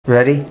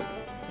Ready?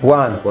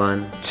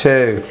 One,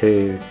 two,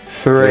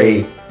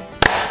 three.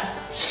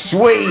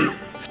 Sweet!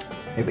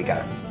 Here we go.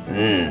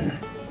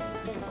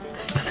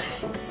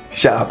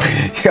 Shut up.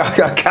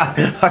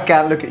 I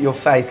can't look at your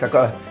face. I've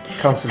got to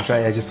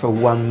concentrate here just for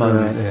one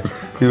moment. Here.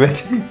 You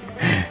ready?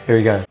 Here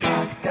we go.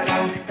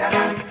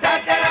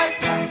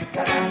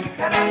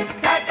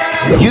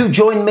 You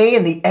join me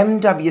in the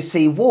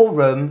MWC War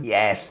Room,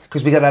 yes,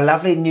 because we got a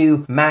lovely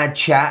new mad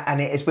chat, and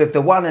it is with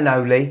the one and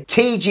only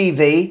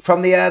TGV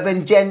from the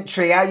Urban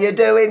Gentry. How you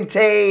doing,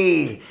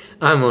 T?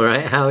 I'm all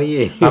right. How are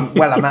you?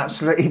 Well, I'm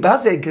absolutely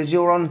buzzing because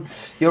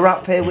you're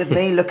up here with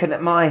me, looking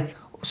at my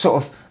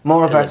sort of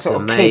more of a sort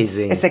of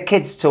amazing. kids. It's a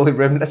kids' toy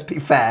room. Let's be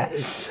fair.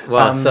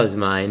 Well, so's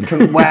mine.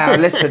 Wow,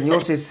 listen,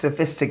 yours is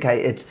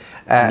sophisticated. T.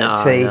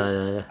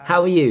 No.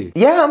 How are you?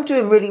 Yeah, I'm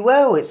doing really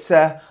well. It's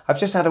I've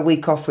just had a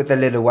week off with the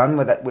little one,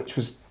 which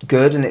was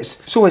good, and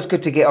it's always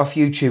good to get off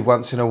YouTube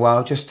once in a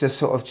while, just to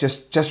sort of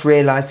just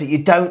realise that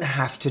you don't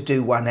have to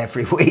do one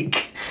every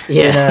week.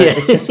 Yeah, you know, yeah.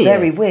 It's just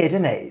very weird,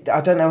 isn't it?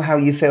 I don't know how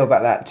you feel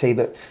about that, T,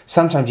 but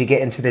sometimes you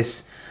get into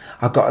this.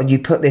 You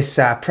put this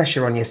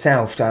pressure on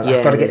yourself.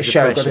 I've got to get a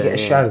show. Got to get a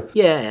show.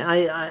 Yeah,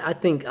 I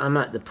think I'm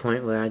at the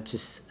point where I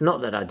just,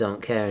 not that I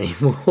don't care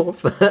anymore,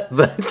 but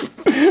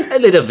a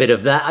little bit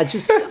of that.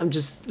 I'm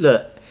just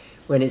look.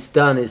 When it's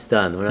done, it's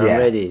done. When I'm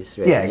ready, it's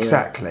ready. Yeah,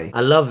 exactly.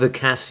 I love the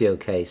Casio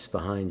case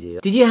behind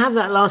you. Did you have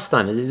that last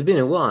time? It's been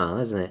a while,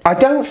 hasn't it? I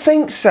don't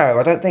think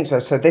so.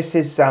 So this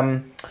is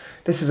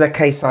a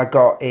case I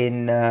got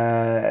in.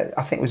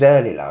 I think it was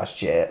early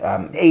last year.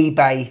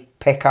 eBay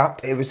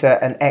pickup. It was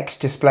an X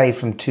display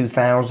from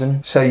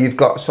 2000. So you've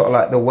got sort of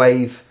like the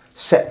wave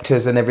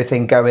scepters and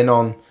everything going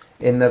on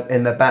in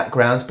the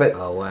backgrounds, but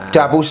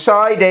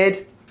double-sided.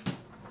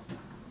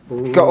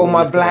 Got all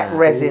my black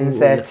resins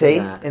there, T,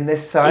 in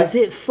this side. Is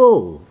it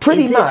full?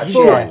 Pretty much,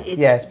 yeah.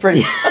 Yeah, it's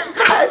pretty.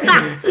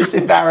 It's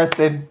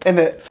embarrassing, isn't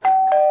it?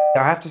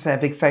 I have to say a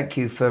big thank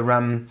you for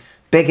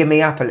bigging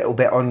me up a little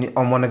bit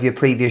on one of your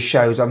previous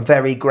shows. I'm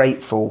very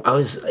grateful.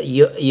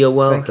 You're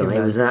welcome.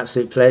 It was an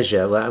absolute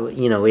pleasure. Well,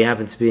 you know, we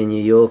happened to be in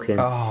New York,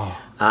 and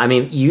I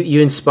mean,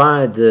 you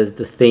inspired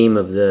the theme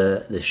of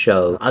the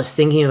show. I was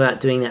thinking about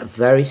doing that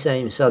very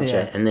same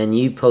subject, and then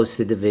you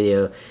posted the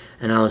video,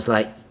 and I was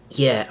like,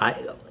 yeah,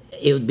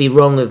 it would be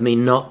wrong of me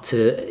not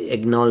to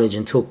acknowledge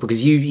and talk,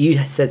 because you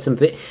said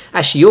something.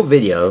 Actually, your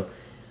video,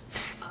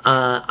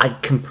 I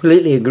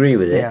completely agree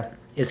with it. Yeah.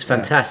 It's a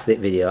fantastic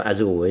video,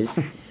 as always.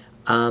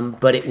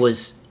 But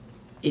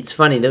it's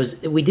funny,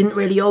 we didn't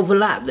really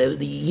overlap.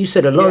 You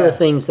said a lot of the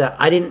things that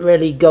I didn't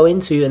really go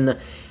into, and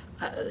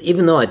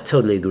even though I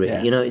totally agree,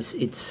 you know, it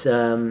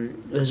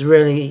was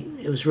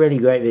really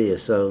great video.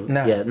 So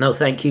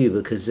thank you,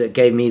 because it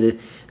gave me the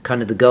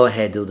kind of the go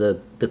ahead, or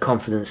the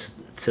confidence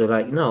to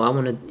like, no, I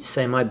want to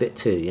say my bit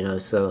too, you know.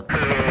 So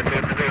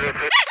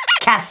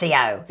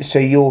Casio. So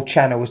your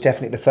channel was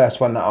definitely the first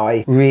one that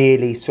I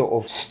really sort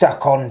of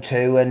stuck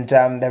onto, and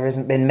there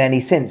hasn't been many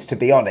since, to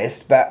be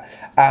honest. But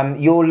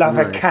your love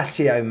of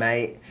Casio,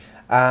 mate.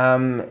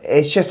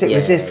 It's just it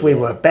was as if we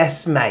were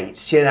best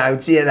mates, you know.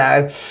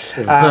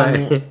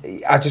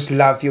 I just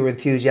love your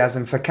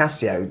enthusiasm for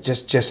Casio,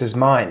 just as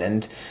mine,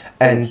 and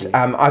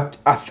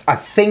I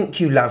think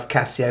you love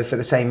Casio for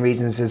the same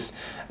reasons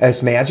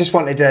as me. I just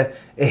wanted to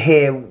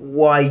hear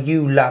why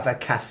you love a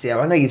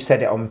Casio. I know you've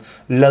said it on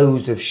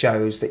loads of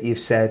shows that you've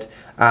said.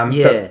 But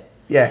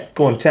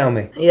go on, tell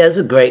me. Yeah, that's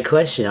a great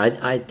question.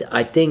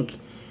 I think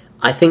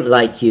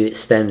like you, it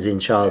stems in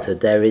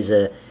childhood. There is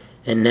a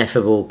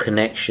ineffable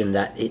connection,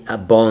 a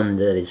bond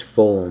that is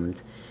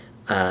formed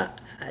that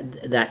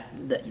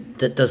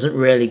doesn't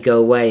really go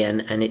away,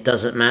 and it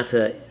doesn't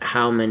matter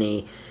how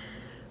many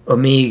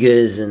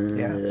Omegas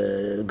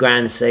and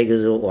Grand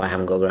Segas, or I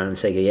haven't got a Grand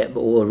Sega yet,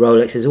 or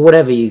Rolexes, or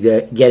whatever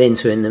you get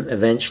into in them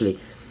eventually.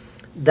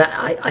 That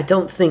I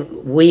don't think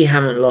we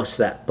haven't lost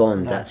that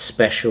bond, that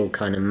special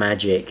kind of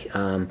magic,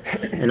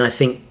 and I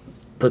think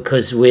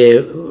because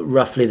we're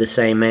roughly the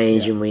same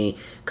age and we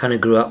kind of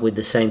grew up with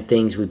the same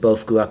things. We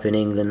both grew up in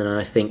England, and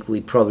I think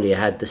we probably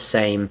had the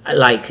same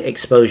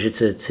exposure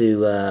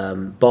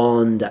to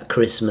Bond at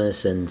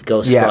Christmas and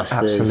Ghostbusters. Yeah,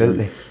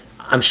 absolutely.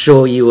 I'm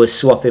sure you were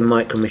swapping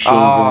micro machines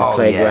in the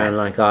playground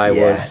like I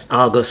was.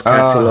 Argos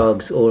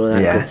catalogs, all of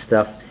that good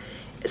stuff.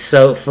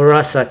 So for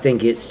us, I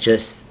think it's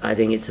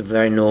a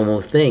very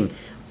normal thing.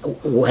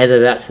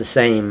 Whether that's the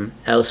same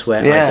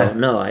elsewhere, I don't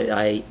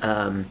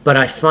know. But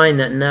I find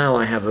that now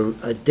I have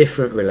a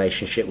different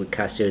relationship with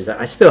Casio. Is that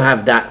I still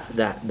have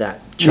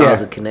that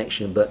childhood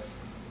connection, but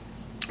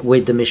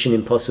with the Mission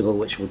Impossible,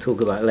 which we'll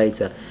talk about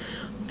later,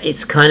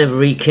 it's kind of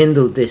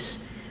rekindled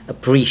this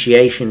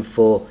appreciation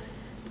for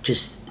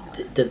just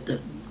the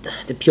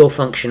pure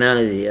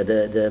functionality,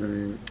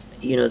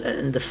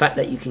 and the fact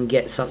that you can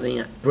get something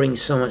that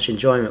brings so much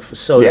enjoyment for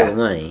so little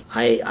money,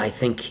 I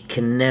think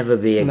can never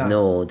be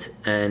ignored.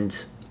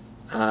 And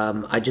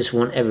I just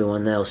want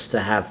everyone else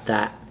to have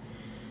that,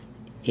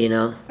 you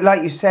know.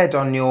 Like you said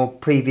on your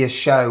previous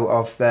show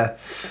of the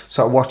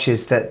sort of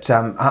watches that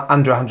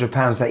under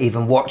 £100 that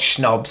even watch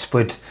snobs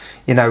would,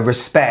 you know,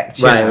 respect.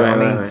 You know? I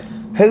mean,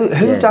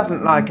 Who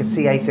doesn't like a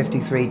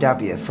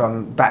CA53W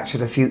from Back to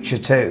the Future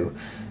 2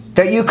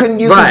 that you can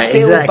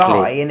still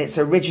buy in its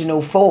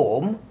original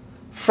form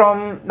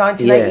from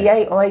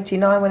 1988 or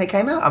 89 when it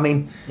came out? I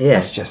mean,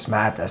 that's just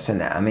madness,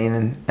 isn't it? I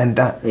mean, and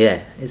that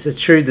it's a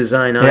true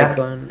design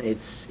icon.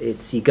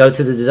 It's you go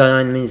to the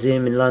Design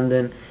Museum in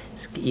London.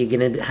 You're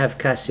gonna have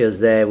Casios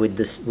there with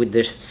the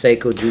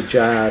Seiko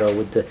Giugiaro, or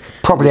with the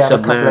probably the have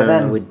a couple of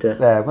them with the,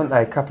 there, wouldn't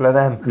they? A couple of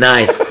them.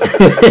 Nice.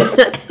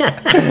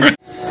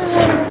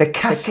 The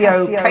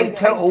Casio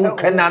Cater All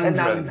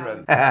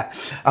Conundrum.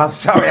 I'm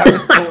sorry, I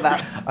just thought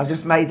that. I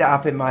just made that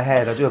up in my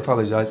head. I do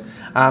apologise,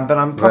 but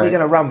I'm probably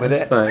going to run with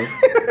it. Fine.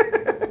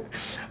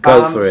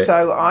 Go for it.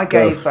 So I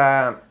gave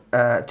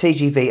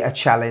TGV a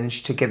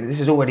challenge to give. This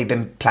has already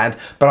been planned,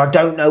 but I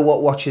don't know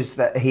what watches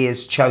that he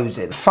has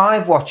chosen.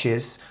 5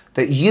 watches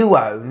that you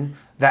own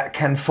that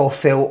can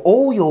fulfil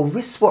all your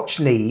wristwatch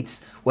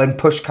needs when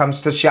push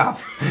comes to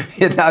shove.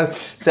 You know,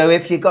 so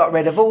if you got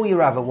rid of all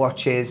your other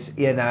watches,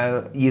 you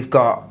know, you've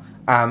got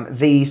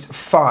these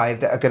 5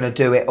 that are going to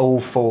do it all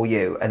for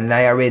you, and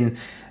they are in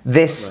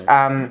this.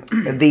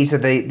 These are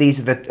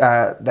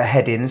the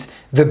headings: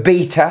 the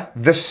Beta,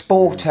 the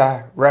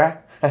Sporter,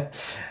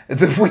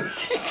 the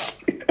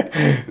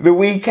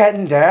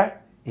Weekender,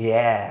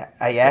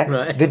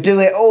 the Do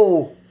It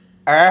All,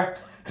 the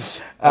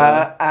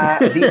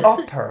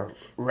Opera.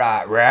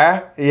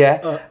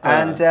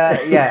 And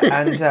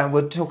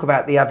we'll talk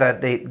about the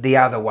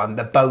other one,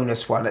 the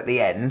bonus one at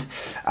the end.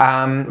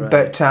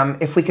 But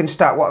if we can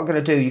start, what I'm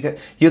going to do,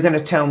 you're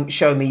going to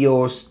show me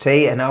yours,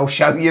 T, and I'll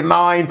show you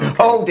mine.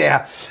 Oh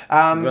dear.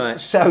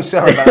 So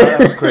sorry about that.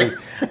 That was crude.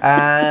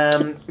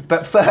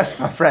 But first,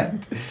 my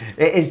friend,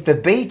 it is the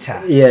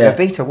Beta. The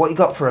Beta. What you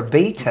got for a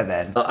Beta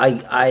then?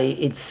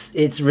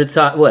 It's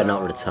retired. Well,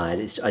 not retired.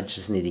 I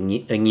just need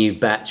a new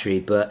battery,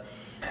 but.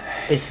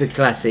 It's the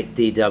classic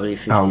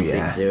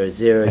DW5600. You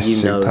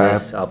know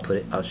this.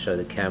 I'll show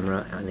the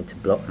camera. I need to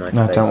block my face.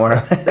 No, don't worry.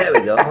 There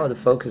we go. Oh, the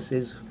focus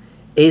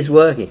is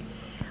working.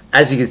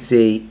 As you can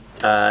see,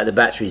 the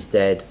battery's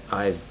dead.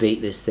 I've beat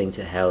this thing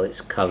to hell.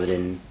 It's covered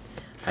in.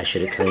 I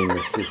should have cleaned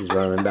this. This is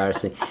rather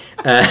embarrassing.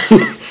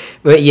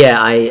 But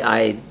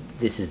yeah,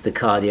 this is the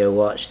cardio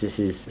watch.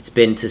 It's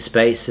been to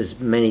space as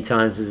many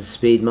times as a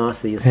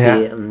Speedmaster. You'll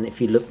see it, and if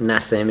you look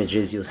NASA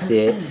images, you'll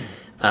see it.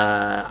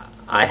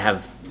 I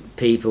have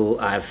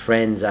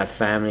friends, I have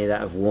family that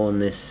have worn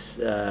this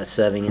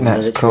serving in the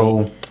military. That's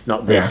cool.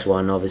 Not this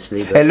one,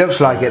 obviously. But, it looks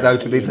like it though,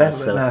 to be fair.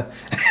 So, no.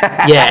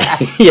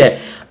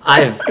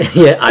 I've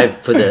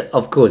put I've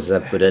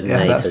put a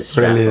NATO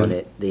strap on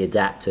it. The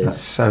adapters. That's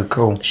so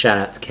cool. Shout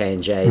out to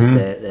K&J's.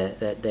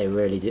 They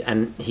really do,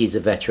 and he's a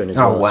veteran as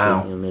well.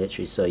 Speaking of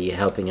military, so you're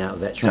helping out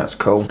veterans. That's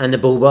cool. And the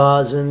bull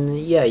bars, and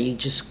you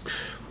just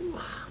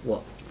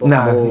what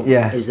more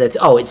is there?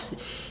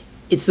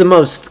 It's the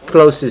most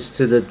closest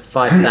to the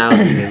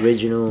 5000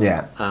 original.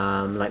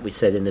 Like we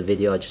said in the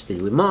video I just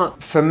did with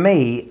Mark. For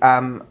me,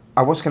 I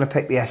was going to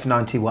pick the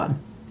F91.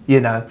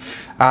 You know,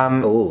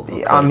 I'm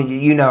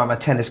a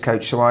tennis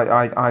coach, so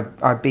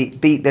I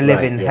beat the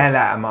living hell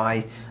out of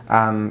my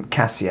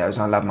Casios.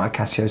 I love my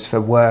Casios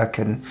for work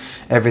and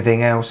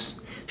everything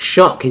else.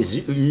 Shock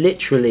is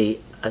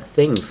literally a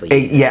thing for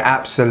you.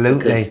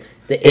 Absolutely.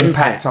 The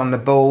impact on the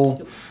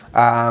ball.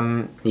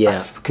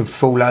 Could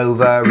fall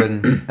over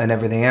and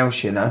everything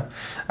else, you know.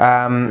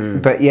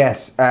 But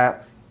yes,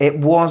 it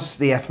was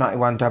the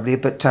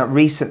F91W, but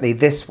recently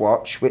this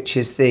watch, which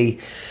is the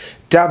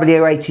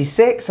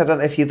W86, I don't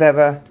know if you've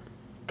ever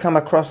come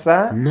across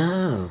that.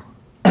 No.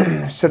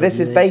 So this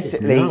is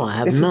basically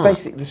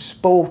the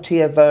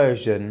sportier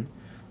version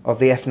of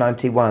the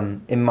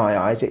F91 in my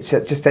eyes. It's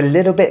just a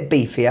little bit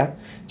beefier,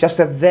 just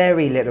a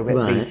very little bit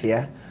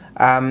beefier.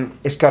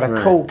 It's got a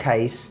cool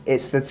case.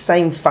 It's the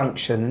same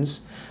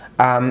functions.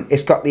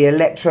 It's got the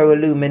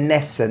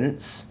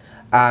electroluminescence,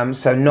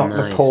 so not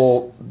the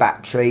poor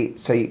battery.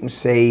 So you can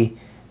see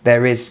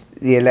there is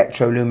the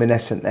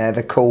electroluminescent there,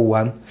 the cool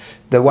one,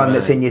 the one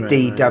that's in your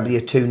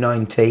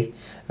DW290,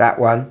 that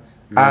one.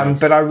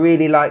 But I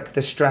really like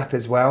the strap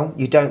as well.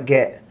 You don't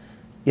get,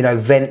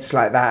 vents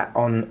like that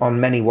on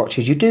many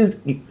watches. You do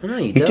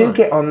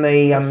get on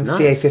the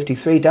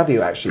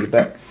CA53W actually,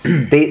 but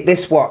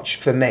this watch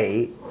for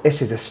me.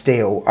 This is a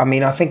steal. I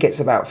mean, I think it's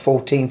about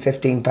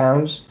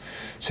 £14–15.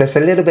 So it's a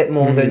little bit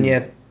more than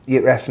your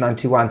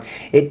F91.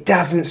 It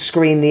doesn't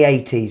scream the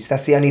 80s.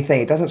 That's the only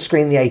thing. It doesn't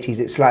scream the 80s.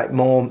 It's like bit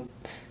more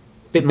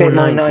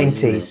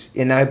 90s,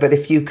 you know. But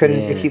if you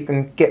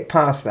can get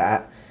past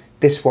that,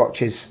 this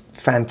watch is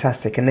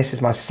fantastic. And this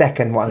is my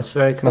second one. That's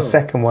very cool. My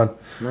second one.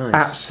 Nice.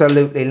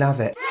 Absolutely love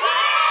it.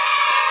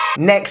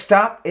 Next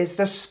up is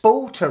the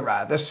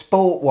Sportera, the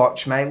sport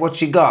watch, mate.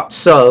 What you got?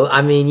 So,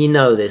 I mean, you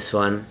know this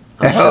one.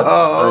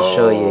 I'll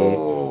show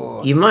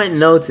you. You might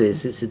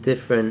notice it's a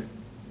different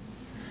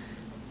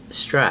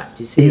strap.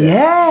 Do you see that?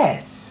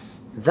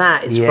 Yes.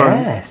 That is from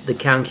the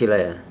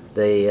calculator.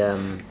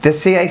 The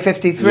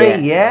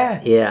CA53. Yeah.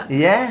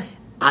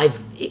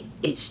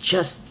 It's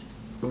just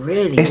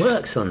really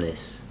works on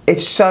this.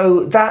 It's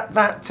so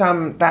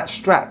that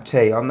strap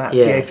tee on that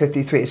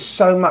CA53 is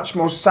so much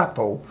more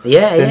supple.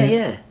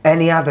 Yeah.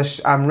 Any other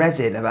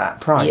resin of that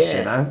price,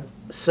 you know.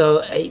 So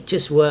it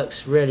just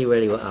works really,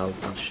 really well.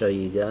 I'll show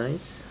you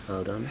guys.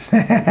 Hold on.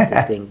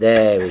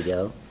 There we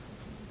go.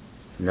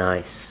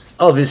 Nice.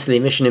 Obviously,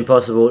 Mission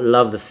Impossible.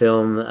 Love the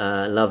film.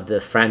 Love the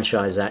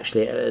franchise.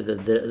 Actually,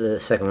 the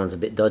second one's a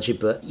bit dodgy,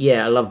 but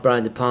yeah, I love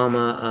Brian De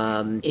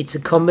Palma. It's a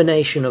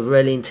combination of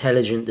really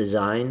intelligent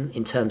design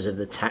in terms of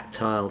the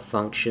tactile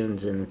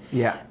functions and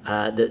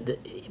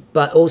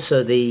but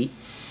also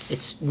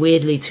it's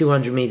weirdly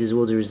 200 meters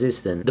water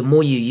resistant. The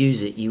more you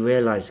use it, you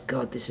realize,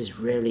 God, this is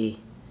really,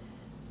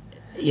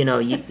 you know,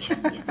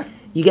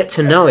 you get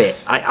to know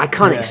it. I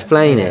can't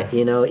explain it,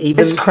 you know. Even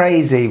it's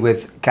crazy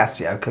with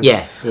Casio because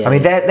I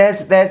mean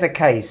there's a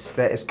case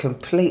that is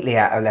completely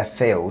out of left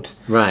field,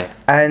 right?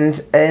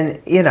 And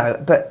you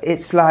know, but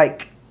it's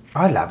like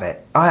I love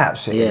it. I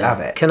absolutely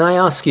love it. Can I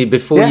ask you,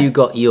 before you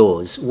got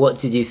yours, what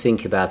did you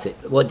think about it?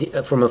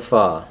 From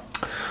afar?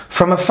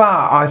 From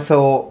afar, I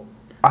thought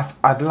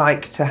I'd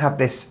like to have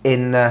this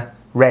in the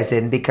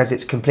resin because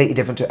it's completely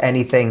different to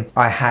anything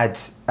I had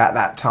at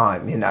that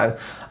time. You know,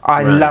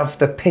 I love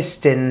the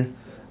piston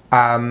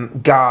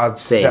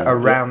guards that are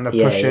around the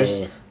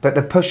pushers, but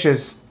the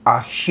pushers are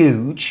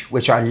huge,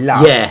 which I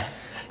love. Yeah,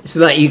 it's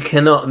like you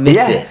cannot miss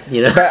it,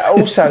 you know. But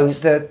also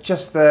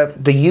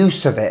the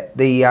use of it,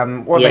 the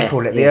what they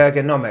call it, the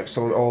ergonomics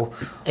or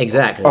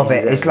exactly of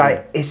it. It's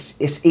like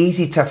it's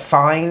easy to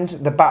find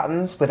the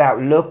buttons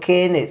without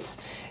looking.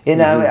 It's, you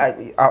know,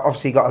 I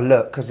obviously got to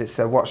look because it's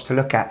a watch to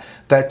look at,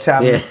 but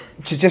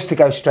to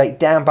go straight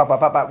down,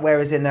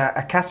 whereas in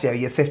a Casio,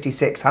 your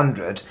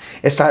 5600,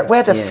 it's like,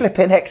 where the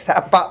flipping heck's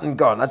that button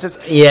gone? I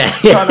just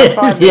trying to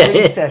find the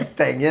recess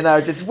thing, you know,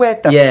 just where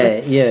the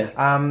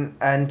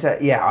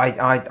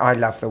I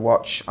love the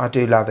watch. I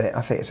do love it.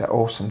 I think it's an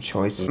awesome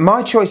choice.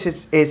 My choice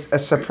is a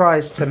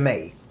surprise to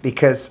me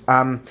because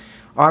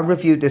I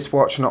reviewed this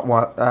watch a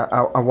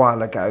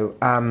while ago.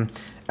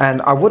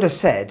 And I would have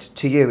said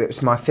to you it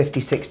was my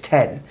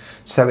 5610.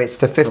 So it's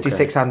the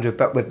 5600,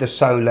 but with the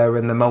solar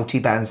and the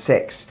multi-band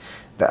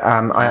 6.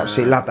 I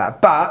absolutely love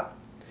that. But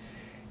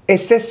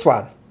it's this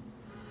one.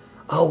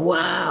 Oh,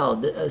 wow.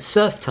 The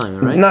surf timer,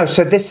 right? No,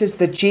 so this is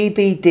the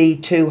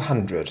GBD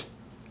 200.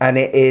 And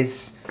it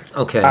is...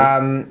 Okay.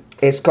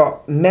 It's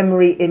got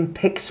memory in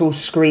pixel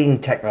screen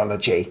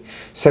technology.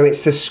 So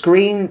it's the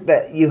screen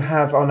that you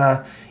have on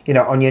a... You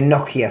know, on your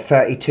Nokia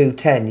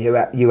 3210,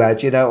 you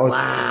had, you know. Or,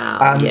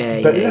 wow.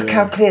 But look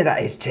how clear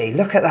that is, T.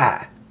 Look at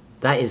that.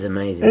 That is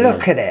amazing.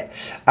 Look at it.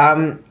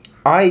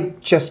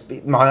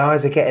 My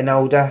eyes are getting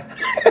older.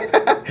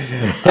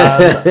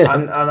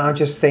 And I'm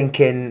just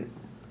thinking,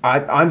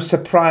 I'm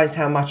surprised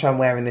how much I'm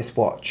wearing this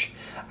watch.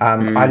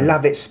 I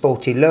love its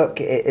sporty look.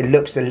 It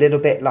looks a little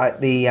bit like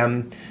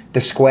the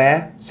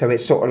square. So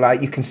it's sort of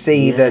like you can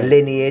see the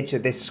lineage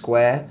of this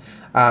square.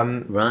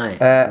 Right.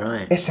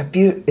 It's a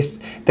It's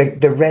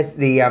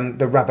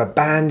the rubber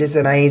band is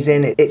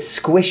amazing. It's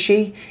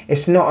squishy.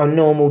 It's not a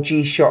normal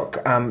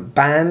G-Shock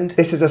band.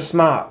 This is a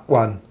smart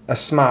one.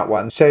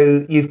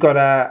 So you've got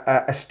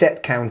a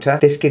step counter.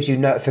 This gives you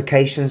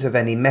notifications of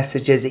any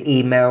messages,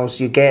 emails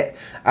you get.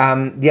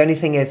 The only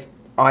thing is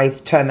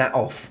I've turned that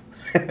off.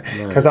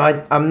 Because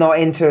I'm not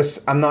into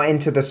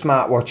the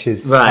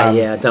smartwatches,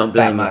 I don't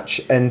blame that much.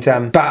 And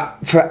but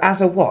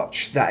as a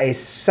watch that is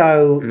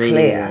so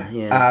clear,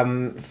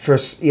 for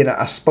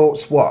a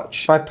sports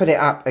watch. If I put it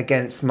up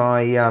against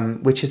my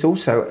which is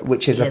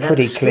a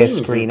pretty clear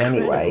screen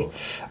anyway.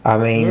 I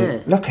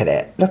mean, look at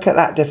it. Look at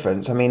that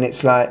difference. I mean,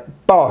 it's like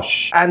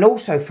bosh. And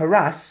also for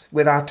us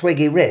with our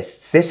twiggy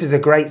wrists, this is a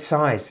great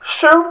size.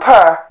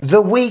 Super.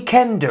 The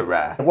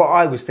Weekenderer. What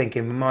I was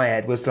thinking in my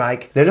head was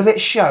like a little bit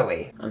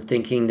showy. I'm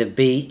thinking the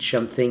beach.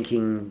 I'm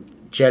thinking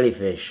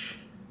jellyfish.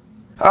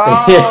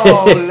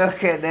 Oh,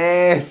 look at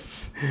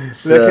this!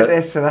 Look at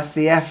this. So that's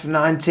the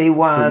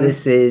F91. So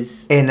this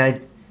is in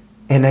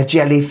a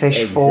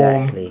jellyfish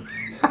form. Exactly.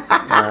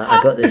 I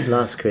got this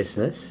last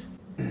Christmas,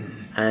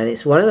 and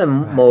it's one of the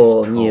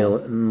more new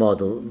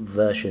model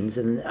versions.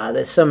 And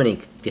there's so many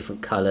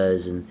different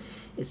colours, and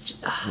it's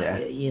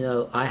you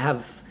know, I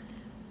have.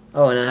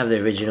 Oh, and I have the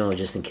original,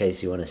 just in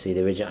case you want to see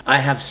the original. I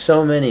have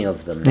so many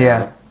of them now.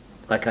 Yeah.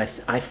 Like I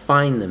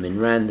find them in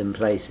random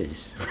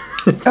places.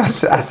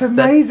 That's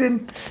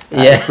amazing.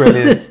 That's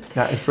brilliant.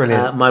 That is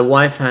brilliant. My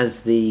wife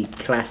has the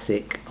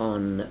classic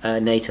on a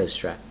NATO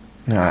strap.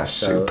 No, that's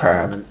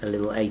superb. A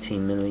little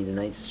 18mm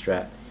NATO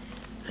strap,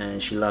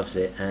 and she loves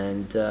it.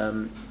 And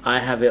I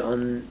have it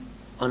on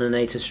a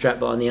NATO strap,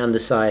 but on the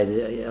underside.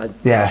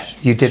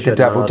 You did the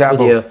double.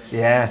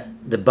 Yeah.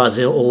 The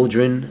Basil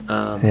Aldrin.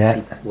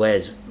 He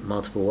wears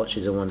multiple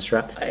watches on one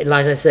strap.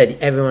 Like I said,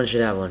 everyone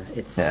should have one.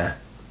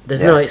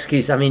 There's no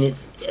excuse. I mean,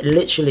 it's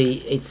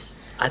literally,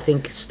 I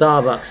think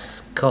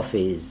Starbucks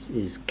coffee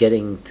is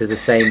getting to the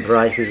same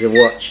price as a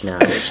watch now,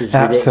 which is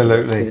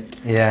absolutely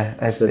ridiculous.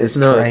 Yeah. So there's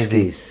no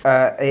excuse.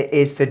 It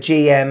is the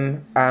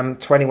GM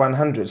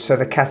 2100, so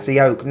the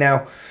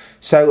Casio.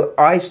 So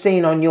I've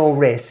seen on your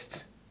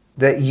wrist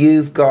that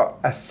you've got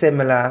a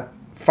similar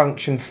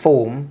function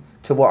form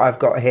to what I've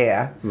got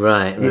here.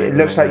 Right. It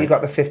looks like you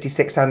got the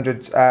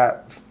 5600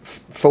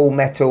 full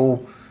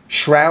metal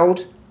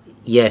shroud.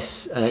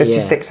 Yes.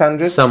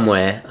 5600. Yeah.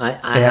 Somewhere.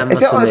 I have.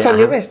 It's on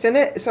your wrist, isn't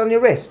it? It's on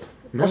your wrist.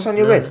 No, what's on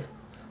your wrist?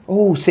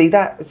 Oh, see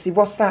that? See,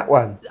 what's that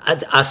one?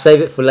 I'll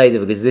save it for later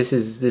because this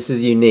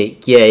is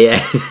unique.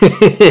 Yeah.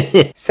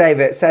 Save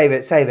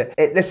it.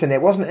 Listen,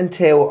 it wasn't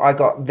until I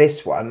got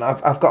this one.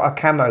 I've got a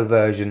camo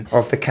version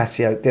of the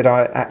Casio. Did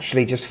I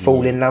actually just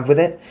fall in love with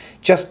it?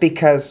 Just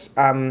because,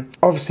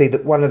 obviously,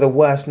 one of the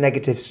worst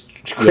negative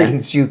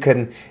screens you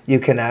can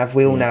have.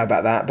 We all know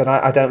about that. But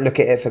I don't look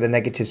at it for the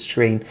negative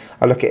screen.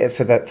 I look at it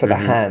for the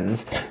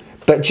hands.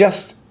 But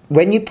just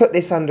when you put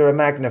this under a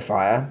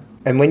magnifier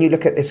and when you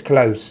look at this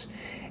close.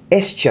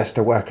 It's just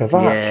a work of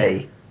art,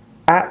 T.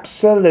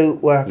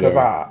 Absolute work of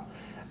art.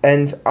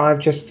 And I've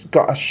just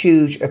got a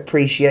huge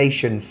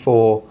appreciation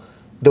for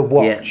the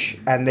watch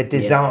and the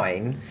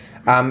design.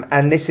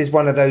 And this is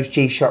one of those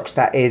G-Shocks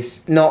that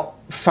is not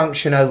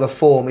function over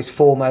form, it's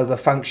form over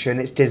function.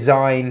 It's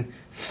design,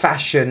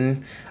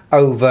 fashion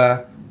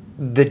over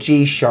the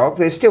G-Shock.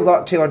 It's still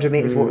got 200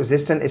 meters water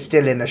resistant. It's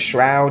still in the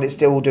shroud. It's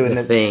still doing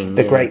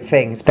the great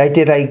things. They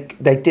did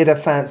a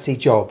fancy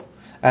job.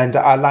 And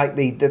I like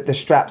the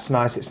strap's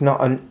nice. It's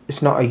not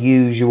a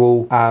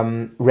usual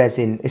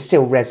resin. It's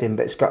still resin,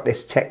 but it's got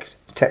this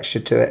texture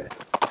to it.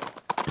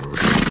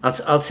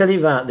 I'll tell you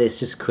about this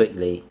just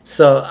quickly.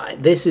 So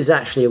this is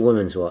actually a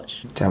woman's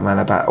watch. Don't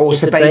matter about. Oh,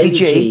 it's a baby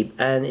G. Jeep,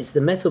 and it's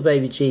the metal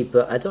baby Jeep.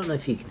 But I don't know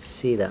if you can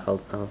see that.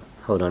 I'll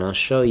hold on. I'll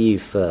show you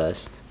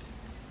first.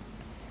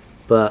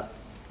 But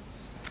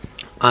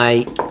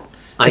I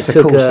it's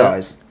took a cool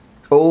size.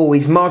 Oh,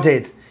 he's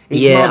modded.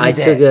 I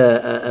took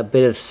a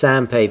bit of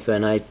sandpaper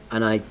and I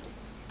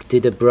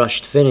did a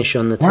brushed finish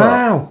on the top.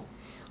 Wow.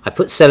 I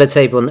put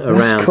sellotape on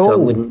around cool. so I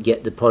wouldn't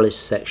get the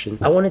polished section.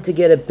 I wanted to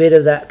get a bit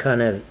of that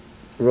kind of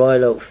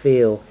Royal Oak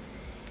feel,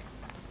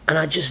 and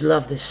I just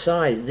love this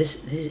size.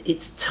 This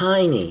it's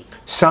tiny.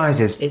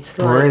 Size is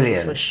brilliant.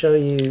 Like, if I show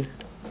you,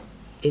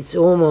 it's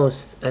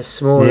almost as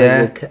small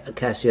as a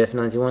Casio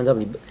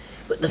F91W.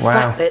 But the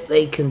fact that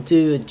they can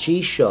do a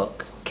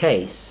G-Shock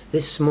case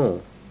this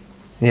small.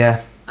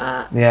 Yeah.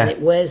 And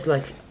it wears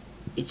like,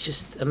 it's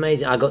just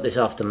amazing. I got this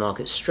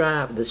aftermarket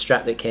strap. The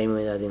strap that came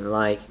with I didn't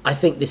like. I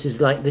think this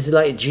is like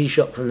a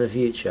G-Shock from the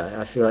future.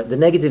 I feel like the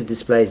negative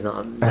display is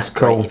not that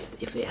cool. great.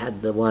 If it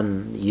had the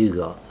one you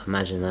got,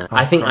 imagine that.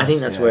 I think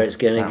that's where it's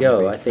going to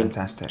go. I think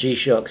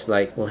G-Shocks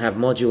will have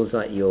modules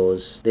like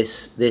yours,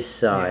 this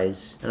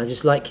size, and I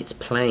just like it's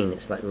plain.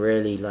 It's like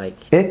really like.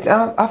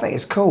 I think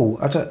it's cool.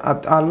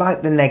 I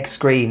like the neg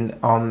screen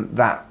on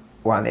that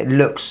one. It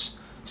looks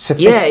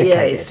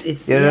sophisticated.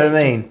 It's you know what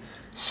I mean?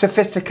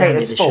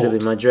 Sophisticated sport. It should have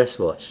been my dress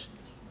watch.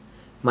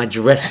 My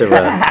dresser.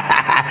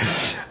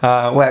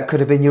 Well, it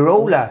could have been your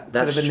Ola.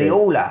 That could have been the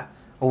Ola.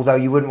 Although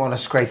you wouldn't want to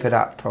scrape it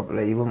up,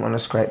 probably. You wouldn't want to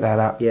scrape that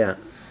up. Yeah.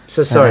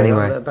 So sorry,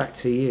 anyway. Back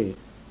to you.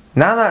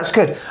 No, it's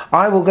good.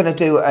 I will going to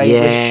do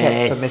a wrist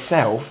check for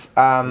myself.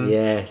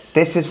 Yes.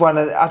 This is one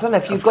of I don't know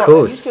if you've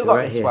still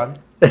got this one.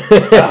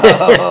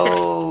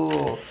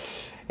 Oh.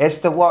 It's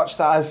the watch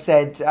that I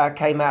said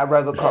came out of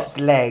Robocop's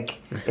leg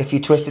if you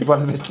twisted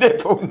one of his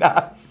nipple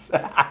nuts.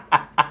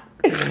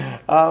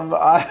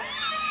 I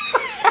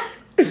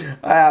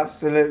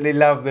absolutely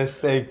love this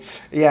thing.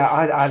 Yeah,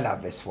 I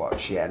love this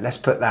watch. Yeah, let's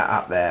put that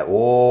up there.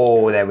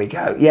 Oh, there we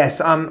go. Yes,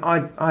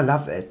 I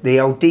love this. The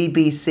old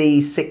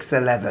DBC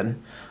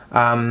 611.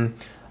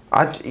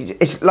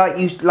 It's like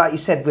you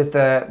said with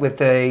the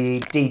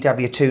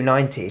DW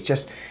 290. It's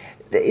just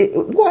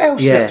what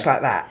else looks like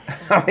that?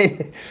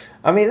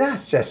 I mean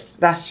that's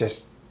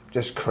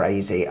just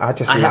crazy. I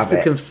love it. I have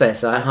to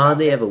confess, I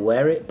hardly ever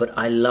wear it, but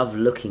I love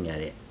looking at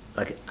it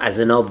like as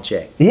an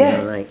object. Yeah.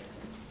 You know,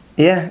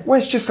 yeah. Well,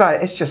 it's just like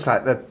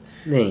the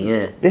thing.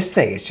 Yeah. This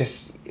thing is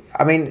just.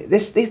 I mean,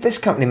 this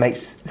company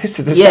makes this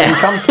is the same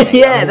company.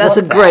 Yeah, I mean, that's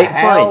a great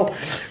point.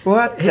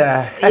 What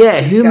the heck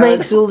Yeah, who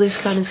makes all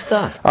this kind of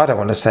stuff? I don't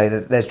want to say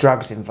that there's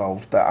drugs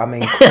involved, but I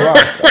mean,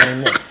 Christ, I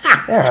mean,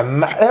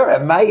 they're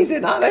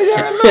amazing, aren't they?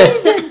 They're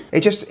amazing.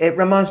 It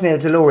reminds me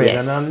of DeLorean,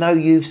 and I know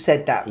you've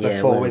said that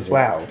before as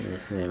well.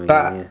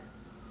 But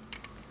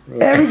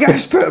there we go.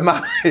 Let's put them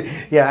up.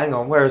 Yeah, hang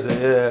on. Where is it?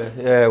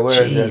 Yeah,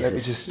 where is it? Let me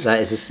just.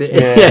 That is a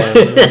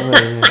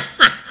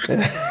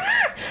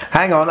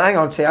Hang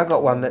on, T. I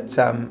got one that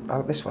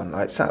this one,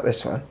 like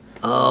this one.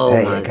 Oh,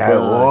 there my you go.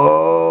 God.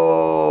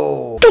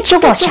 Whoa! Get your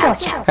watch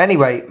out.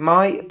 Anyway,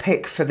 my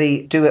pick for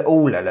the Do It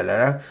All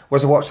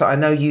was a watch that I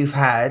know you've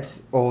had,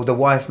 or the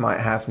wife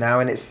might have now,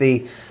 and it's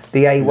the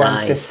A158.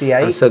 Nice.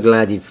 I'm so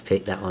glad you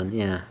picked that one.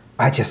 Yeah.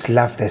 I just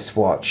love this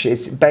watch.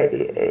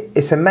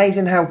 It's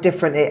amazing how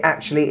different it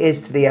actually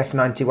is to the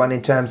F91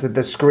 in terms of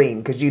the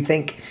screen, because you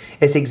think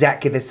it's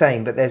exactly the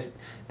same, but there's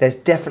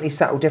definitely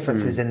subtle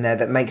differences in there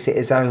that makes it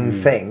its own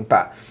thing.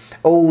 But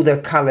all the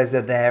colours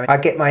are there. I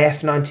get my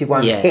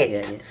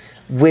F91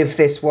 with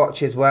this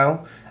watch as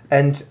well.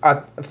 And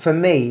for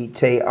me,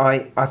 T,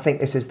 I think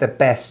this is the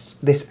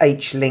best. This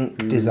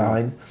H-Link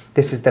design.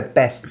 This is the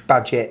best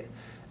budget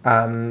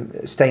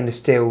stainless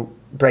steel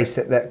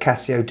bracelet that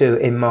Casio do,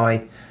 in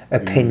my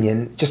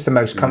opinion. Just the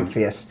most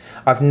comfiest.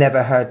 I've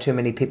never heard too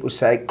many people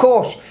say,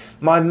 "Gosh,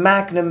 my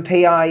Magnum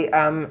PI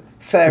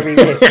furry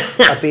wrists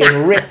are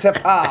being ripped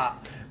apart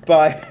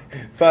by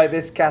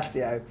this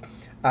Casio."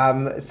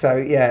 So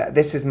yeah,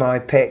 this is my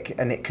pick,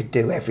 and it could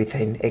do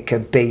everything. It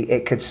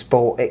could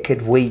sport, it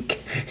could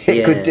weak,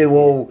 it could do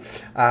all.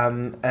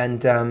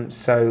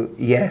 So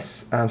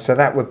yes, so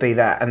that would be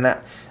that, and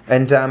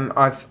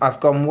I've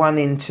gone one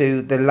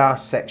into the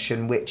last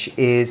section, which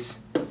is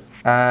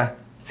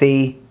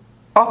the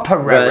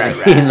opera.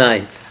 Right.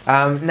 Nice.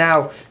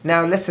 Now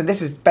listen,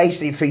 this is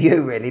basically for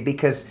you really,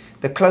 because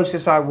the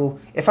closest I will,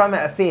 if I'm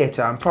at a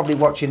theatre, I'm probably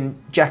watching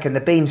Jack and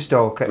the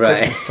Beanstalk at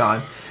Christmas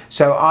time.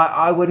 So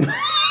I wouldn't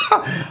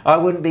I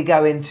wouldn't be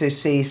going to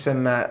see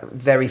some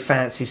very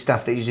fancy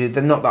stuff that you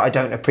do. Not that I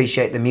don't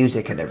appreciate the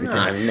music and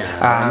everything.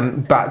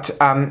 No. But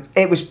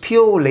it was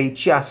purely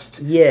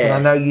just. Yeah. And I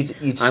know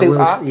you'd suit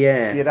up.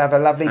 Yeah. You'd have a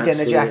lovely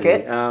dinner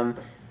jacket.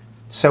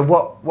 So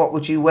what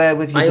would you wear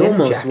with your dinner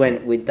jacket? I almost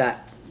went with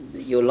that.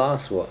 Your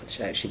last watch,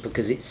 actually,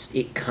 because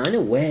it kind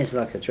of wears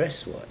like a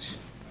dress watch.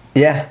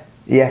 Yeah,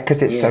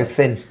 because it's so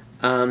thin.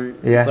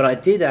 But I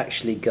did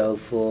actually go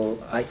for.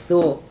 I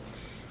thought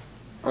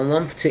on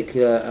one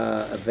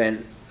particular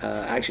event,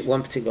 actually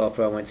one particular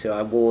opera I went to,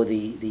 I wore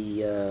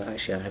the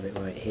actually I have it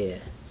right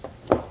here.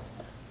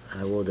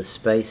 I wore the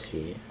Space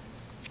View.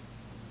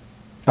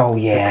 Oh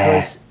yeah.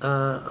 Because,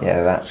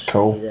 yeah, that's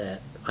cool.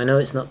 I know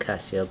it's not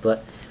Casio,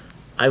 but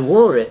I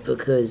wore it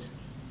because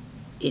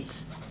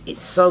it's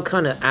so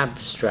kind of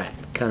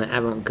abstract, kind of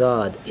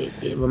avant-garde.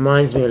 It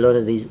reminds me a lot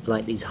of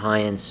these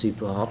high-end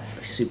super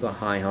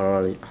high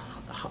horology.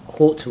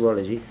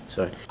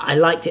 Sorry, I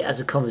liked it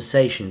as a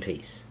conversation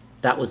piece.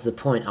 That was the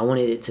point. I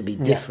wanted it to be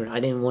different. I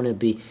didn't want to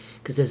be,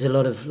 because there's a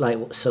lot of like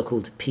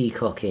so-called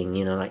peacocking.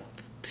 You know, like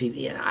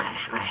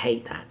I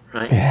hate that.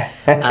 Right? Yeah.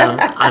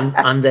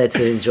 I'm there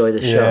to enjoy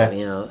the show.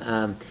 You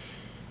know,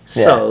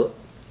 so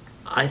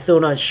I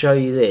thought I'd show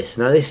you this.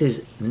 Now this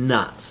is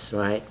nuts,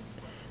 right?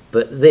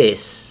 But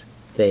this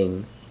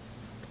thing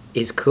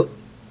is cool.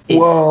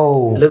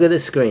 Whoa! Look at the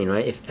screen,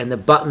 right? And the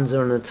buttons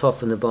are on the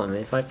top and the bottom.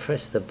 If I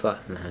press the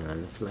button, hang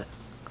on,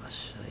 I'll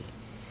show you.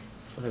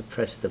 If I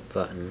press the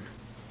button,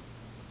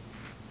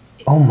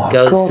 oh my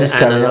God! It's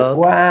analog.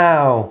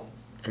 Wow!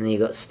 And then you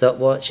got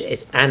stopwatch.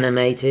 It's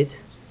animated.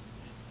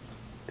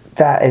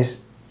 That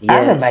is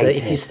animated.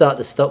 So if you start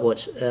the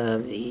stopwatch.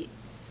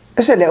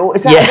 Is that a little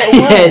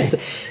yes, it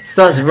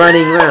starts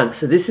running around.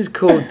 So this is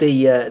called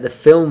the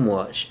film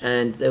watch,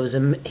 and there was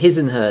his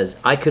and hers.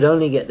 I could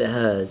only get the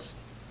hers,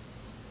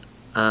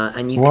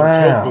 and you can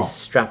take this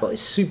strap off.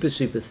 It's super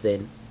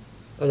thin,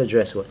 like a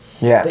dress watch.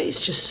 Yeah, but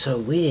it's just so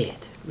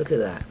weird. Look at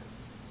that.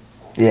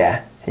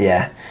 Yeah,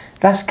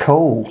 that's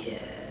cool. Yeah,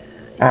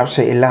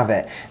 absolutely love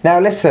it. Now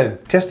listen,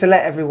 just to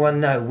let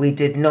everyone know, we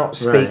did not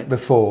speak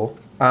before.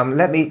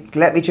 Let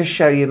me just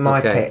show you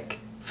my pick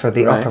for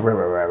the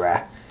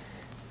opera.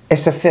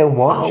 It's a film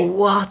watch. Oh,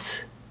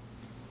 what?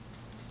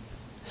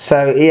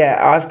 So yeah,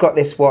 I've got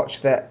this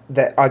watch that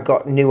I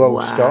got new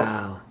old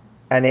stock,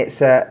 and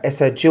it's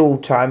a jewel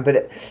time,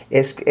 but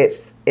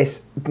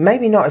it's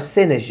maybe not as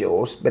thin as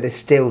yours, but it's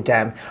still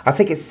damn. I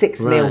think it's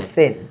 6 mil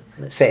thin.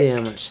 Let's see how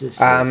much this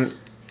is.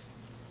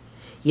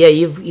 Yeah,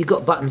 you've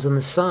got buttons on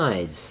the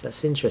sides.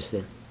 That's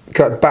interesting.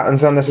 Got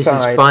buttons on the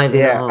sides. Is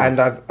 5.5. And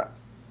I've.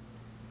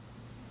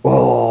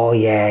 Oh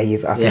yeah,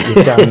 I think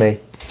you've done me.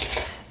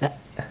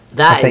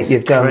 That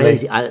is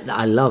crazy.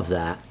 I love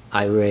that.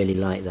 I really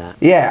like that.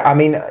 Yeah, I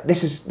mean,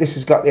 this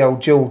has got the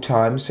old dual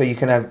time, so you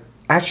can have.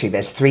 Actually,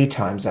 there's 3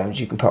 time zones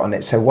you can put on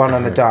it. So one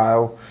on the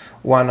dial,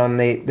 one on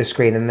the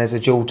screen, and there's a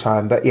dual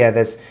time. But yeah,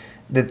 there's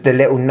the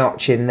little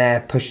notch in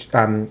there changes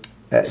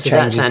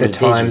the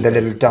time. The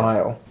little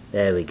dial.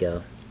 There we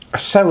go.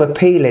 So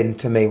appealing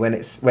to me when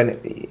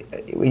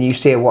you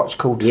see a watch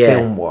called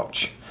film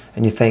watch,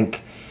 and you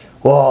think,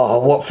 whoa,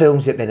 what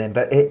film's it been in?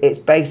 But it's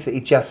basically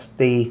just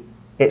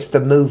it's the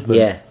movement.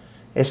 Yeah.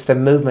 It's the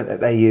movement that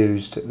they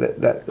used.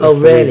 That's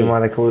the reason why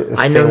they call it the film.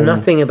 I know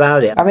nothing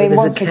about it. I mean,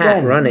 there's a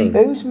cat running.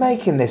 Who's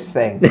making this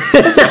thing?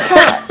 It's a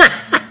cat.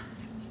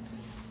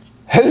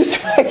 Who's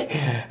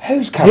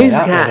coming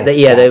up with this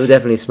stuff? They were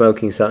definitely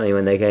smoking something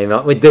when they came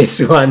up with this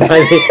one. Isn't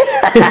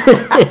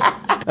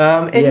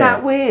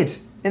that weird?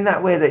 Isn't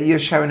that weird that you're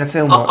showing a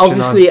film watch?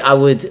 Obviously, I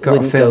wouldn't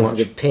go for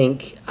the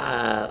pink.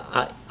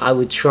 I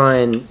would try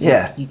and...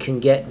 Yeah. You can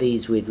get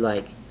these with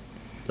like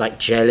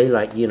jelly,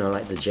 like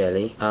the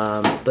jelly.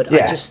 But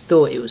I just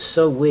thought it was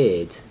so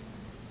weird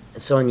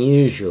and so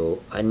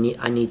unusual. I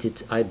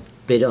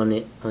bid on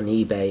it on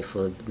eBay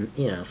for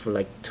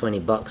like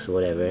 $20 or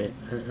whatever,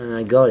 and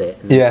I got it.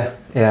 And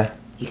yeah.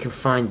 You can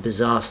find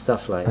bizarre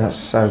stuff like that. That's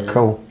so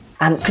cool.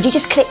 Could you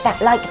just click that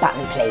like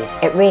button, please?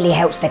 It really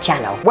helps the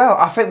channel. Well,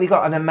 I think we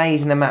got an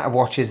amazing amount of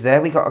watches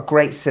there. We got a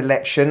great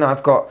selection.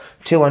 I've got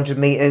 200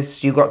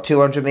 meters. You got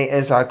 200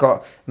 meters. I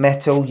got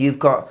metal. You've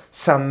got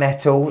some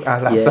metal. I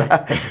love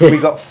that. We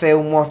got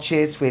film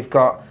watches. We've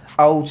got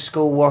old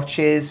school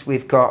watches.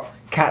 We've got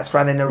cats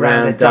running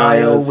around a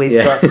dial.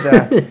 We've got.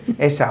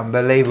 It's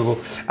unbelievable.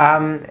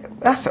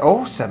 That's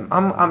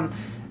awesome.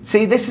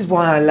 See, this is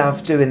why I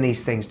love doing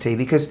these things, T,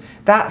 because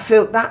that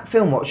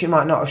film watch you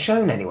might not have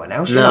shown anyone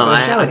else. No,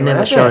 I've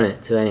never shown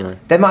it to anyone.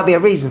 There might be a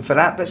reason for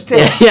that, but still,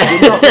 yeah.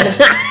 you're not gonna...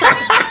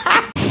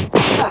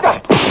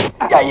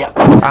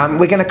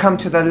 we're going to come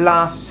to the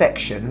last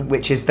section,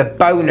 which is the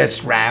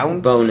bonus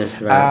round.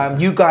 Bonus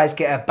round. You guys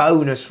get a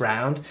bonus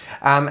round,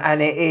 and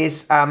it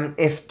is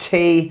if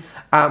T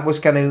was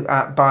going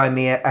to buy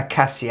me a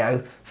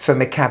Casio for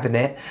my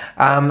cabinet,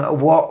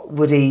 what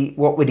would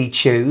he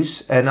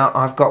choose? And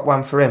I've got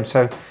one for him.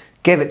 So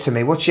give it to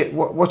me. What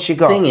you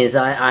got? Thing is,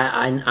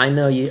 I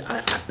know you.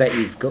 I bet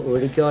you've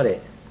already got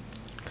it.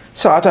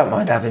 So I don't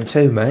mind having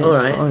two, mate. All it's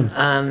right. fine.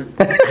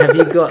 Have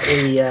you got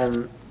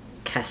the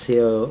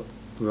Casio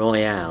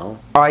Royale?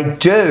 I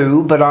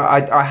do, but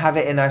I have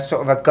it in a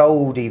sort of a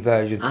goldy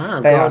version.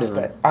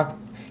 I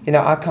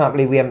can't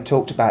believe we haven't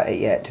talked about it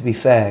yet, to be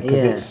fair,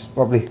 because it's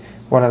probably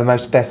one of the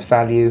most best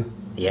value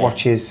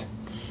watches.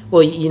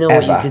 Well, you know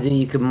ever. What you could do?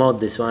 You could mod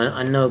this one.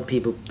 I know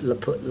people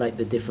put like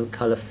the different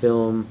color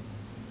film.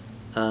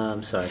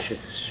 Sorry,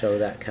 just show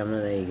that camera.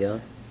 There you go.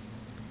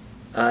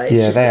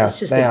 It's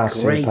just a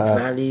great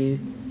value.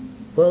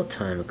 Well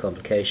timed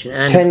complication.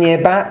 And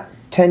 10-year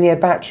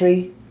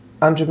battery.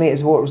 100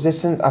 meters water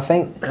resistant, I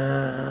think.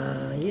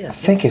 Yeah, I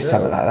think it's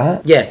something like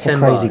that. Yeah, it's a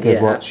crazy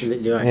good watch.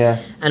 Absolutely right. Yeah,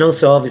 and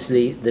also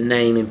obviously the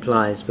name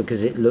implies,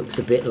 because it looks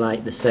a bit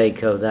like the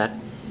Seiko that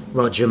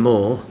Roger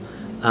Moore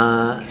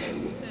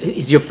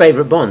is your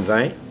favourite Bond,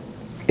 right?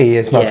 He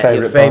is my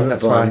favourite Bond.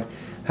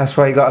 That's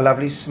why he got a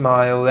lovely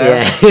smile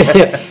there.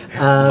 Yeah.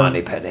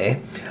 Moneypenny.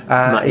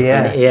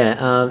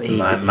 Moneypenny.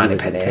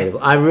 Incredible.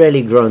 I've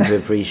really grown to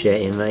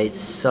appreciate him, mate. It's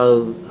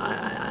so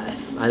I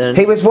don't.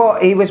 He was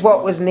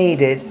what was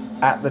needed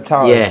at the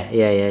time. Yeah.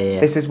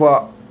 This is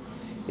what,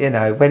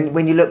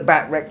 when you look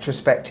back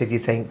retrospective, you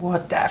think,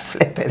 what the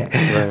flipping it.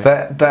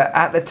 Right. But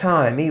at the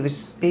time, he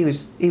was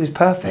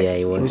perfect. Yeah,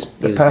 he was. He was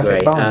the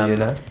perfect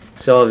Bond,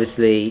 So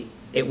obviously,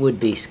 it would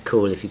be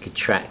cool if you could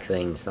track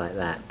things like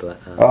that. But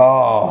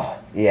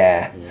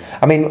yeah.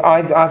 I mean,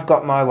 I've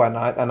got my one,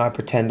 and I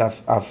pretend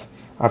I've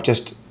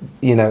just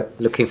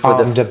looking for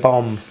armed a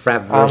bomb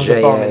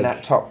in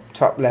that top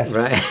left,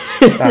 right?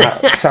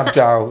 That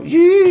subdial.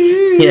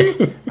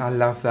 Yeah. I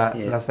love that.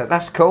 Yeah. Love that.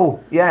 That's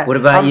cool. Yeah. What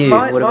about you?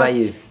 What about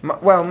you?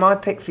 My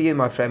pick for you,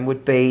 my friend,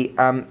 would be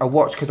a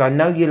watch, because I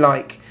know you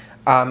like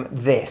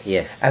this.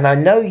 Yes. And I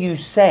know you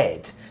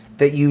said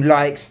that you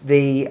liked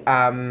the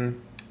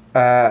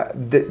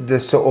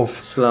sort of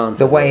slant,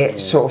 the way it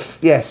sort of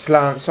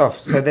slants off.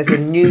 So there's a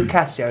new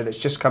Casio that's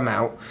just come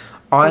out.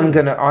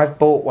 I've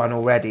bought one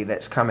already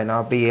that's coming.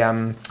 I'll be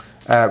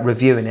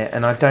reviewing it,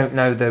 and I don't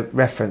know the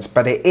reference,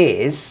 but it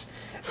is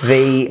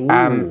the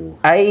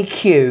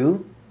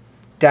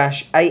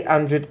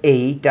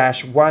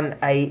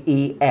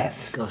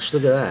AQ-800E-1AEF. Gosh,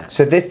 look at that.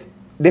 So this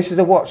is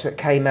a watch that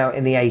came out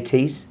in the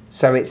 80s.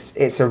 So it's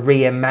a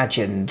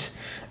reimagined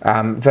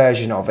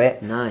version of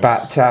it. Nice.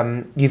 But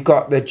you've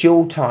got the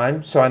dual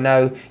time. So I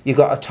know you've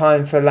got a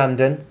time for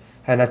London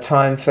and a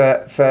time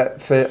for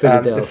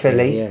the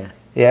Philly.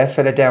 Yeah,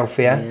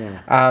 Philadelphia.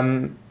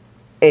 Yeah.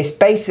 It's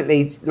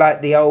basically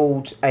like the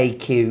old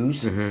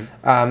AQs,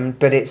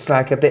 but it's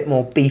like a bit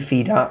more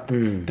beefied up.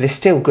 But it's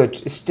still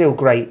good. It's still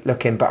great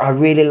looking. But I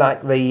really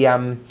like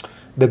the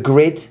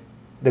grid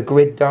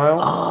dial.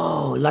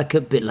 Oh, like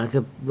a bit like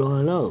a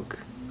Royal Oak.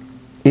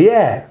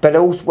 Yeah, but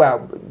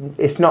also,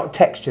 it's not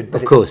textured.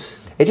 But of course,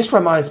 it just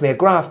reminds me of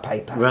graph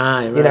paper.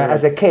 Right.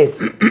 As a kid.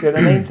 Do you know what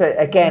I mean? So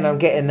again, I'm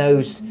getting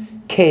those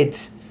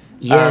kids.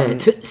 Yeah.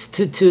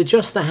 To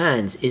adjust the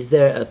hands, is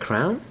there a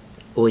crown,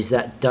 or is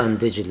that done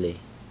digitally?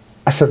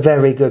 That's a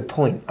very good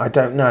point. I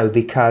don't know,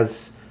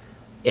 because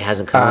it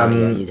hasn't come out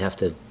yet. You'd have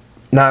to.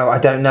 No, I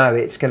don't know.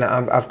 It's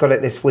gonna. I've got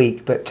it this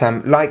week, but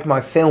like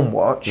my film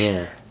watch,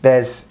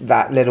 there's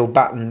that little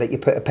button that you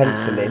put a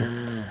pencil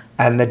in,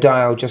 and the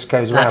dial just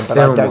goes around. But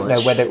I don't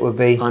know whether it would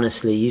be.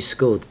 Honestly, you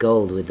scored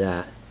gold with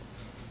that.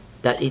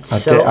 That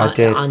it's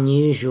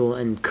unusual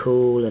and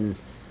cool and.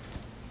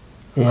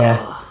 Yeah.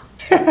 Oh.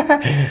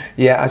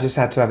 Yeah, I just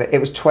had to have it. It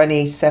was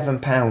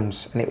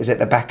 £27, and it was at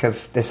the back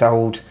of this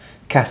old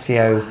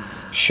Casio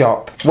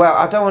shop. Well,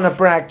 I don't want to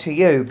brag to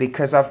you,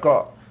 because I've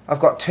got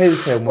two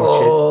film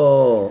watches.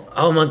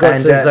 Oh my God!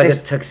 And, so it's like a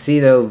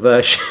tuxedo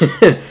version.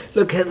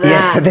 Look at that.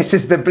 Yeah, so this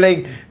is the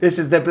bling. This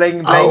is the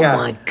bling blinger. Oh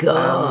my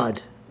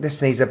God! This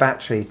needs a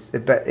battery,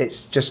 but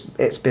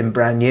it's been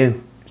brand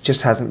new. It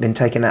just hasn't been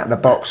taken out of the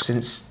box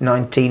since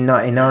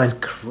 1999. That's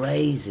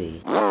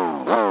crazy.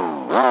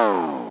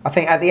 I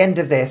think at the end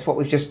of this, what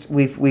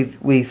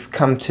we've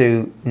come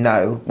to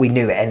know, we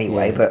knew it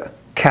anyway, but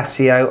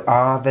Casio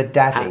are the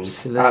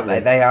daddies, aren't they?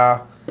 They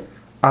are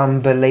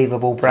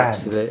unbelievable brand.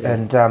 Absolutely.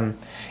 And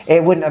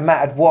it wouldn't have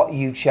mattered what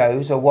you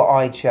chose or what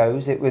I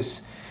chose. It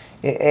was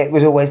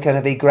always going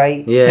to be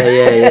great.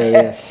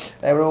 Yeah.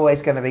 They were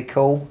always going to be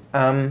cool.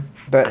 But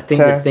I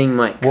think the thing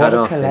might cut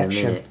off in a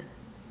minute.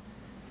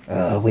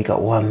 We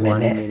got 1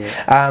 minute.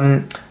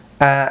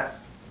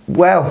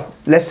 Well,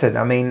 listen,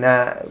 I mean,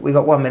 we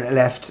got 1 minute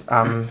left.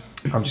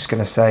 I'm just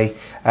going to say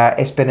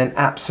it's been an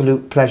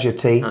absolute pleasure,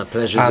 T.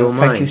 Pleasure's all mine.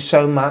 Thank you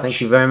so much.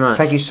 Thank you very much.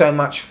 Thank you so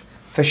much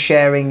for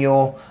sharing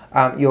your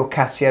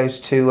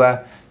Casios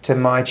to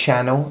my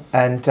channel.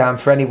 And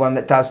for anyone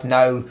that does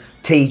know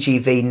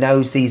TGV,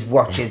 knows these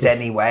watches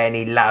anyway, and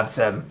he loves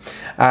them.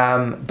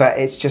 But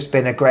it's just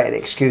been a great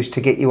excuse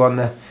to get you on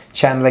the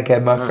channel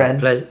again, my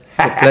friend. The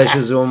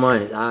pleasure's all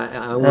mine.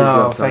 I always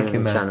love coming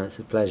on the channel. It's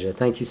a pleasure.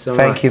 Thank you so much.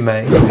 Thank you,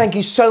 mate. Thank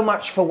you so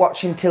much for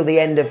watching till the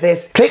end of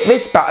this. Click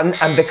this button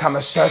and become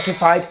a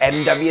certified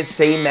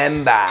MWC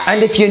member.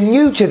 And if you're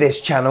new to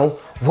this channel,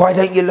 why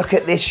don't you look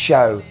at this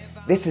show?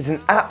 This is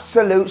an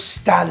absolute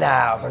stunner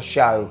of a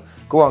show.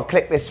 Go on,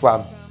 click this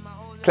one.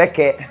 Click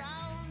it.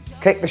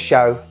 Click the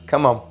show.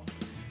 Come on.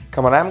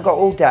 Come on, I haven't got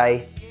all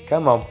day.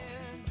 Come on.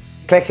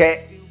 Click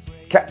it.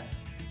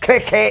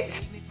 Click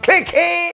it. Click it.